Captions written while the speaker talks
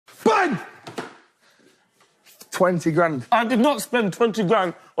Bang! 20 grand. I did not spend 20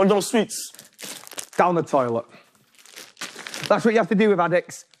 grand on those sweets. Down the toilet. That's what you have to do with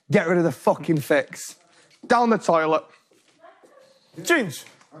addicts. Get rid of the fucking fix. Down the toilet. Ginge.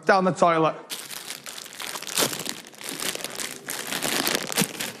 Down the toilet.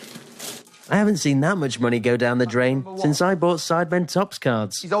 I haven't seen that much money go down the drain since I bought Sidemen Tops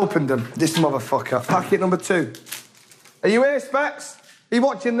cards. He's opened them, this motherfucker. Packet number 2. Are you here, Specs? Are you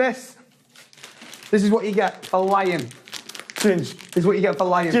watching this? This is what you get for lying. Ginge. This is what you get for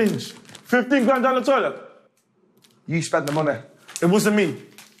lying. Ginge. 15 grand down the toilet. You spent the money. It wasn't me.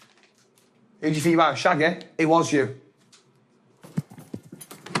 Who do you think you might have shagged? It was you.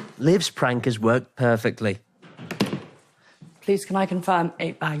 Liv's prank has worked perfectly. Please, can I confirm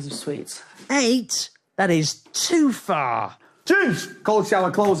 8 bags of sweets? 8? That is too far. Ginge. Cold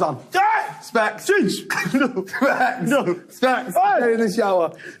shower, clothes on. Ah! Specs. Ginge. No. Specs. No. Specs. Hey. Get in the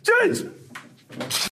shower. Ginge.